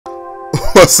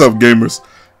What's up, gamers?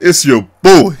 It's your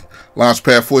boy,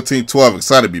 Launchpad 1412.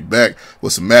 Excited to be back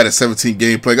with some Madden 17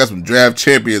 gameplay. Got some draft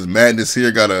champions Madness here.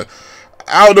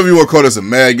 I don't know if you want to call this a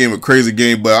mad game, a crazy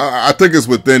game, but I think it's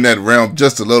within that realm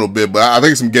just a little bit. But I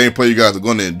think some gameplay you guys are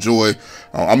going to enjoy.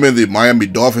 I'm in the Miami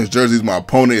Dolphins jerseys. My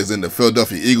opponent is in the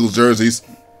Philadelphia Eagles jerseys.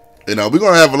 And we're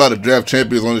going to have a lot of draft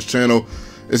champions on this channel.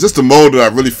 It's just a mode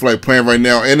that I really feel like playing right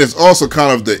now, and it's also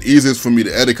kind of the easiest for me to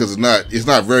edit because it's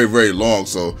not very, very long.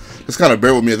 So just kind of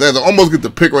bear with me. I almost get the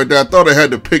pick right there. I thought I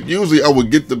had the pick. Usually I would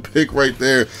get the pick right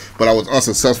there, but I was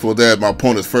unsuccessful there. My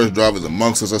opponent's first drive is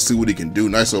amongst us. Let's see what he can do.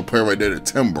 Nice little play right there to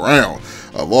Tim Brown.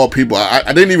 Of all people, I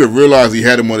didn't even realize he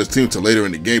had him on his team till later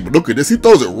in the game. But look at this. He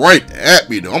throws it right at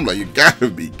me, though. I'm like, you gotta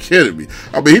be kidding me.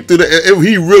 I mean, he threw that.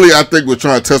 He really, I think, was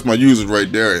trying to test my users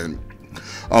right there. And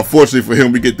unfortunately for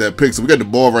him, we get that pick. So we got the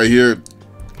ball right here.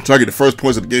 Try to get the first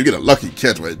points of the game. Get a lucky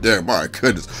catch right there. My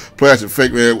goodness. Play action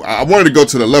fake, man. I wanted to go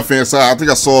to the left-hand side. I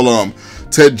think I saw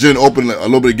Ted Ginn open a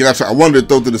little bit again. I wanted to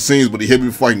throw through the seams, but he hit me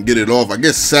before I can get it off. I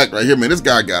get sacked right here, man. This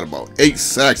guy got about 8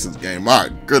 sacks this game. My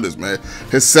goodness, man.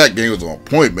 His sack game was on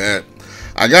point, man.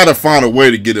 I gotta find a way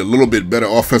to get a little bit better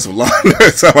offensive line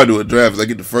next time I do a draft. As I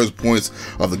get the first points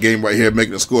of the game right here,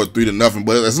 making the score 3-0.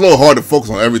 But it's a little hard to focus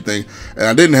on everything, and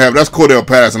I didn't have. That's Cordell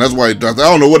Patterson. That's why he drops. I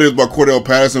don't know what it is about Cordell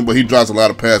Patterson, but he drops a lot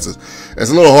of passes.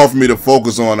 It's a little hard for me to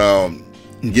focus on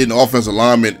getting offensive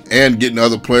alignment and getting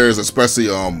other players, especially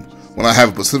when I have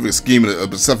a specific scheme in a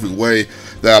specific way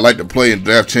that I like to play in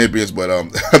draft champions. But I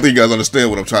think you guys understand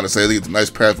what I'm trying to say. I think it's a nice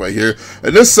pass right here.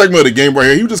 And this segment of the game right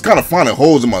here, he was just kind of finding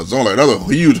holes in my zone, like another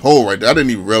huge hole right there. I didn't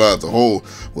even realize the hole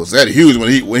was that huge. When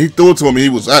he threw it to him, he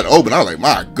was that open. I was like,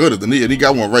 my goodness. And he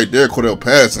got one right there, Cordell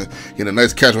Patterson, getting a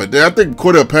nice catch right there. I think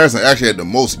Cordell Patterson actually had the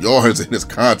most yards in this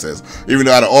contest. Even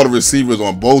though out of all the receivers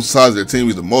on both sides of the team,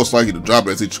 he's the most likely to drop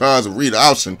it as he tries to read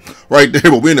option right there.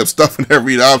 But we end up stuffing that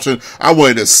read option. I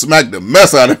wanted to smack the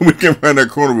mess out of him. We can run that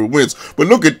corner with wins. But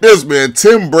look at this, man.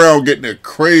 Tim Brown getting a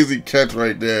crazy catch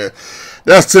right there.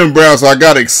 That's Tim Brown, so I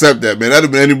got to accept that, man. That'd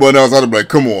have been anyone else. I'd have been like,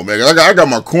 come on, man. I got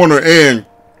my corner and,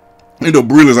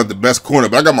 Breel's not the best corner,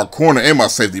 but I got my corner and my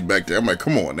safety back there. I'm like,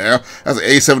 come on now. That's an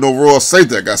 87 overall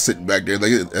safety I got sitting back there.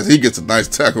 Like, as he gets a nice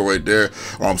tackle right there.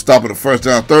 I'm stopping the first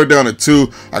down, 3rd down and 2.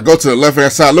 I go to the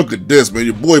left-hand side. Look at this, man.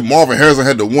 Your boy Marvin Harrison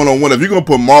had the one-on-one. If you're going to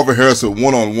put Marvin Harrison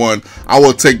one-on-one, I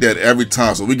will take that every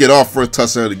time. So we get our first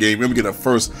touchdown of the game. Then we get our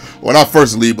first, well, not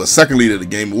first lead, but second lead of the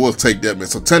game. We'll take that, man.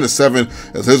 So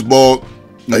 10-7 is his ball.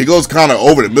 Now he goes kind of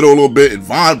over the middle a little bit, and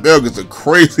Von Bell gets a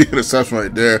crazy interception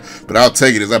right there. But I'll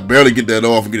take it as I barely get that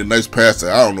off and get a nice pass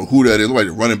to, I don't know who that is, like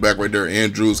the running back right there,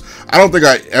 Andrews. I don't think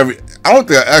I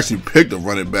actually picked a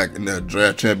running back in that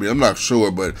draft champion. I'm not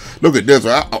sure, but look at this.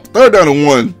 3rd down and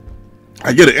 1,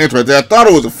 I get an inch right there. I thought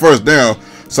it was a first down.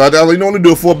 So I was like, only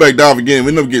do a fullback dive again. We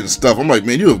end up getting stuff. I'm like,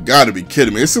 man, you have got to be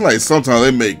kidding me. It seems like sometimes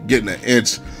they make getting an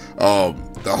inch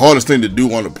the hardest thing to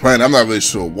do on the planet. I'm not really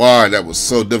sure why that was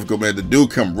so difficult, man. The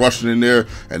dude come rushing in there,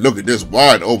 and look at this,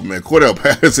 wide open, man. Cordell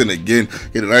Patterson again,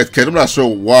 get a nice catch. I'm not sure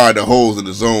why the holes in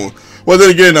the zone. Well, then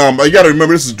again, you got to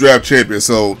remember, this is draft champion,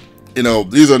 so,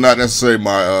 these are not necessarily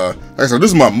my, like I said,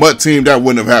 this is my MUT team. That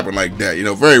wouldn't have happened like that.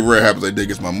 Very rare happens like that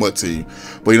against my MUT team.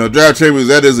 But, draft champions,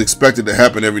 that is expected to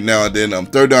happen every now and then.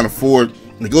 3rd down and 4.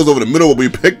 He goes over the middle, but we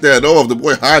picked that off. The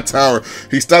boy Hightower,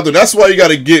 he stopped it. That's why you got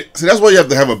to get, see, that's why you have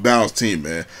to have a balanced team,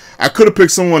 man. I could have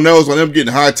picked someone else on them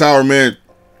getting Hightower, man.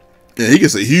 Yeah, he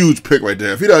gets a huge pick right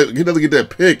there. If he doesn't get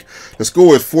that pick, the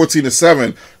score is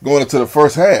 14-7 going into the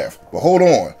first half. But hold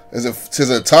on. It's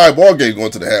a tie ball game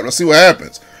going to the half. Let's see what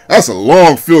happens. That's a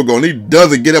long field goal, and he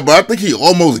doesn't get it, but I think he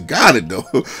almost got it, though.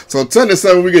 So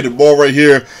 10-7, we get the ball right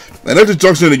here. And at the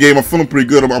junction of the game, I'm feeling pretty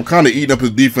good. I'm kind of eating up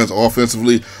his defense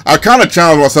offensively. I kind of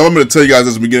challenged myself. I'm going to tell you guys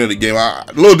this at the beginning of the game. A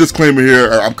little disclaimer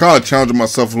here. I'm kind of challenging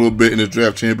myself a little bit in this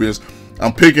draft champions.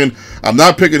 I'm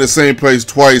not picking the same plays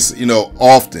twice,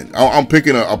 often. I'm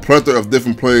picking a plethora of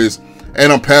different plays,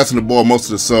 and I'm passing the ball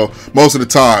most of the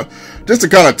time, just to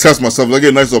kind of test myself. I get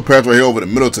a nice little pass right here over the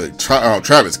middle to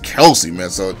Travis Kelce,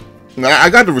 man. So I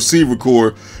got the receiver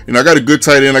core. I got a good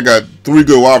tight end. I got 3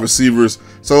 good wide receivers.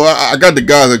 So I got the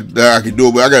guys that I can do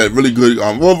it, but I got a really good,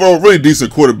 really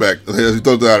decent quarterback. He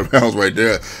throws it out of bounds right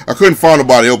there. I couldn't find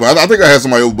nobody open. I think I had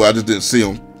somebody open, but I just didn't see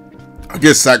him. I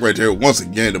get sacked right there once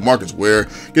again. DeMarcus Ware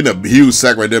getting a huge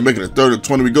sack right there, making it 3rd and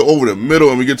 20. We go over the middle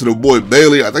and we get to the boy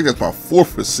Bailey. I think that's my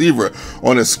 4th receiver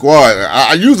on this squad.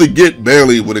 I usually get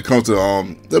Bailey when it comes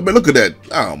to but look at that.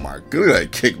 Oh my god, look at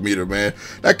that kick meter, man.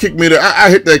 That kick meter, I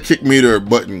hit that kick meter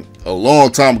button a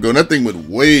long time ago, and that thing went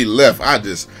way left. I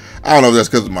don't know if that's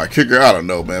because of my kicker. I don't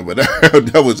know, man. But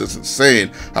that was just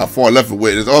insane how far left it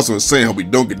went. It's also insane how we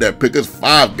don't get that pick. There's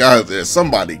 5 guys there.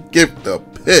 Somebody get the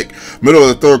pick. Middle of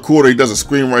the third quarter, he does a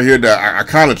screen right here that I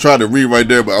kind of tried to read right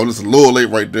there, but I was just a little late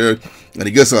right there. And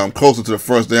he gets closer to the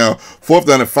first down. 4th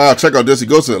down and 5. Check out this. He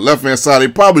goes to the left-hand side. He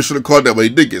probably should have caught that, but he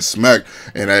did get smacked.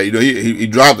 And, he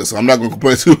dropped it, so I'm not going to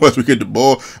complain too much. We get the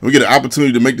ball, and we get an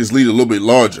opportunity to make this lead a little bit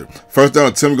larger. 1st down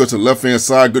and 10. We go to the left-hand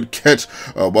side. Good catch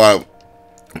by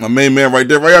my main man right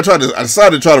there. Right, I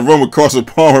decided to try to run with Carson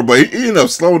Palmer, but he ended up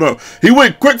slowing up. He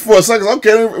went quick for a second.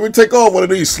 Okay, we take off. One of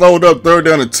these slowed up. 3rd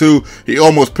down and 2. He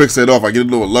almost picks it off. I get a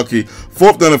little lucky.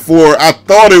 4th down and 4. I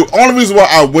thought only reason why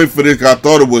I went for this, I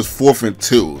thought it was 4th and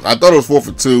 2. I thought it was 4th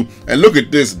and 2. And look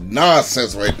at this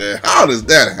nonsense right there. How does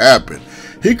that happen?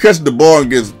 He catches the ball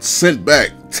and gets sent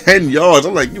back 10 yards.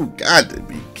 I'm like, you got to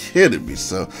be kidding me.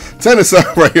 So 10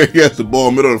 aside right here, he has the ball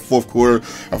middle of the 4th quarter.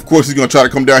 Of course, he's going to try to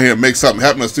come down here and make something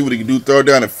happen. Let's see what he can do. 3rd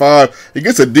down and 5. He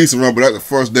gets a decent run, but that's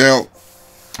the 1st down.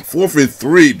 4th and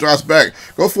 3, drops back,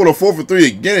 goes for the 4th and 3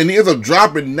 again, and he ends up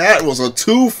dropping that. It was a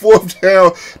 2 4th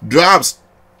down drops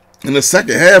in the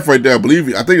second half right there. I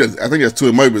believe I think that's 2.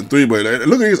 It might have been 3, but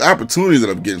look at these opportunities that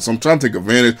I'm getting. So I'm trying to take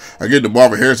advantage. I get the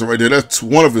Marvin Harrison right there. That's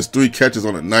one of his 3 catches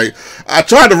on the night. I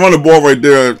tried to run the ball right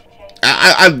there.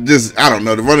 I don't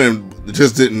know. The running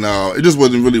just didn't. It just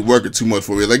wasn't really working too much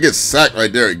for me. I get sacked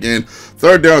right there again.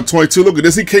 3rd down, 22. Look at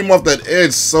this. He came off that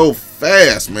edge so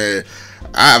fast, man.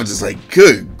 I was just like,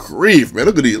 good grief, man.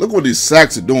 Look at these. Look what these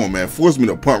sacks are doing, man. Forced me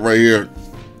to punt right here.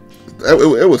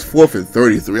 It was 4th and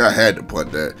 33. I had to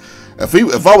punt that.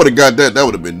 If I would have got that, that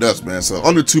would have been nuts, man. So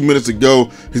under 2 minutes to go,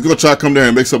 he's going to try to come down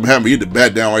and make something happen. He hit the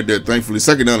bat down right there, thankfully.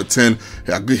 2nd down to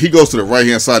 10. He goes to the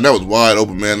right-hand side. That was wide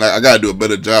open, man. I got to do a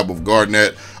better job of guarding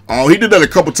that. He did that a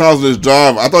couple times in this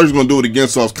drive. I thought he was going to do it again,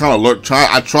 so I was kind of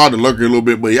I tried to lurk it a little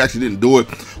bit, but he actually didn't do it.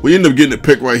 We ended up getting the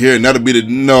pick right here, and that'll be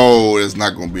no, it's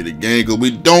not going to be the game because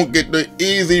we don't get the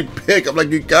easy pick. I'm like,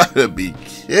 you got to be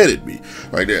kidding me.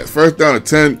 Right there. 1st down to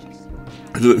 10.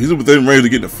 He's within range to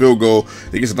get the field goal.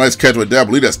 He gets a nice catch right there. I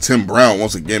believe that's Tim Brown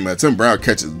once again, man. Tim Brown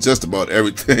catches just about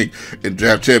everything in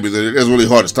draft champions. It's really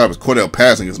hard to stop. His Cordell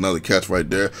passing is another catch right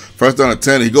there. 1st down to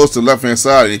 10. He goes to the left-hand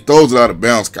side, and he throws it out of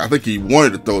bounds. I think he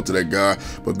wanted to throw it to that guy,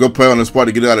 but good play on this part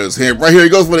to get it out of his hand. Right here, he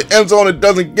goes for the end zone and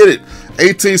doesn't get it.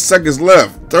 18 seconds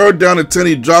left. 3rd down and 10.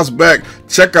 He drops back.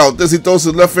 Check out this. He throws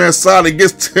to the left-hand side. He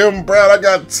gets Tim Brown. I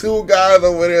got 2 guys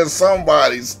over there.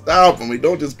 Somebody stop him. He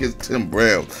don't just get Tim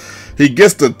Brown. He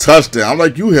gets the touchdown. I'm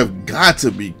like, you have got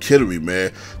to be kidding me,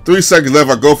 man. 3 seconds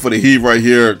left. I go for the heave right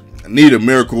here. I need a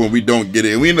miracle, and we don't get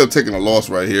it. And we end up taking a loss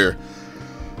right here.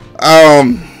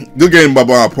 Good game by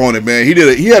my opponent, man.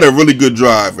 He had a really good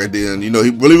drive at the end.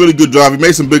 Really good drive. He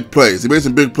made some big plays. He made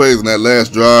some big plays in that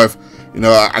last drive.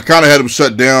 I kind of had him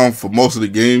shut down for most of the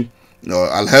game.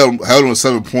 I held him to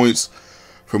 7 points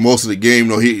for most of the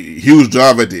game. Huge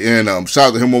drive at the end. Shout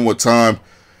out to him one more time.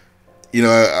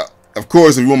 Of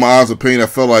course, if you want my honest opinion, I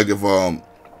felt like if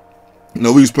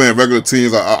we was playing regular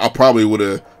teams, I probably would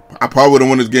have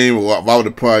won this game. Or if I would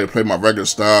have probably played my regular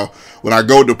style. When I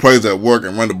go with the plays at work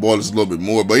and run the ball just a little bit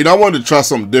more, but I wanted to try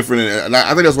something different, and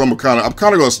I think that's what I'm kind of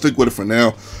going to stick with it for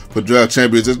now for draft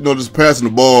champions. Just passing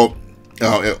the ball,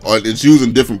 it's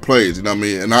using different plays. You know what I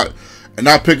mean, and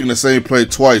not picking the same play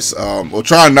twice, or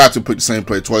trying not to pick the same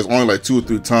play twice, only like 2 or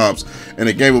 3 times in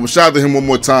a game. But shout out to him one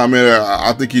more time, man.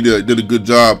 I think he did a good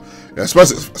job.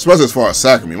 Especially as far as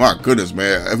sacking me. My goodness,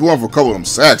 man. If we went for a couple of them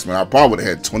sacks, man, I probably would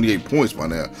have had 28 points by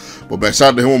now. But, man, shout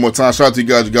out to him one more time. Shout out to you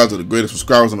guys. You guys are the greatest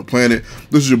subscribers on the planet.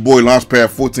 This is your boy,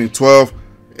 Launchpad 1412,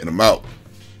 and I'm out.